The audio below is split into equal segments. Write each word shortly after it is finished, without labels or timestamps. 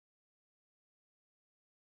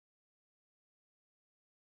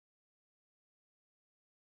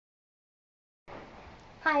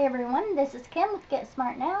Hi everyone, this is Kim with Get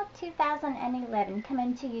Smart Now 2011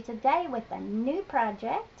 coming to you today with a new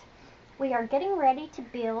project. We are getting ready to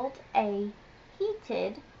build a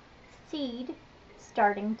heated seed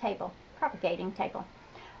propagating table.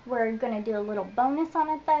 We're going to do a little bonus on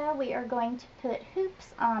it though. We are going to put hoops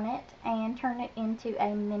on it and turn it into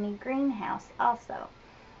a mini greenhouse also.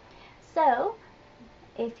 So,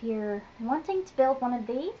 if you're wanting to build one of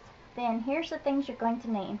these, then here's the things you're going to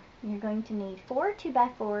need. You're going to need 4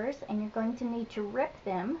 2x4s and you're going to need to rip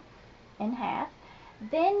them in half.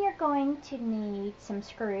 Then you're going to need some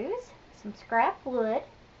screws, some scrap wood,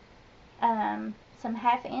 some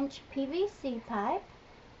 1/2 inch PVC pipe,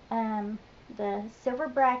 the silver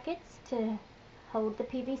brackets to hold the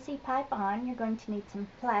PVC pipe on. You're going to need some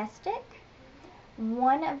plastic,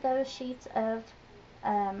 one of those sheets of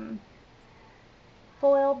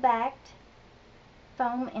foil-backed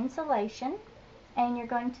foam insulation, and you're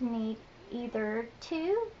going to need either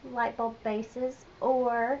 2 light bulb bases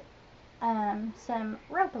or some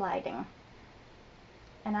rope lighting.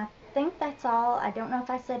 And I think that's all. I don't know if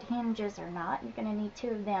I said hinges or not. You're going to need 2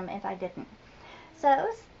 of them if I didn't. So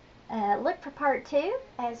look for part 2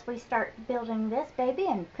 as we start building this baby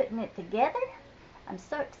and putting it together. I'm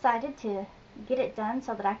so excited to get it done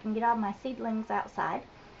so that I can get all my seedlings outside.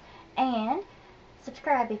 And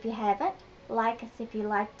subscribe if you haven't, like us if you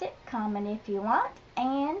liked it, comment if you want,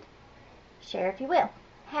 and share if you will.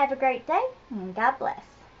 Have a great day, and God bless.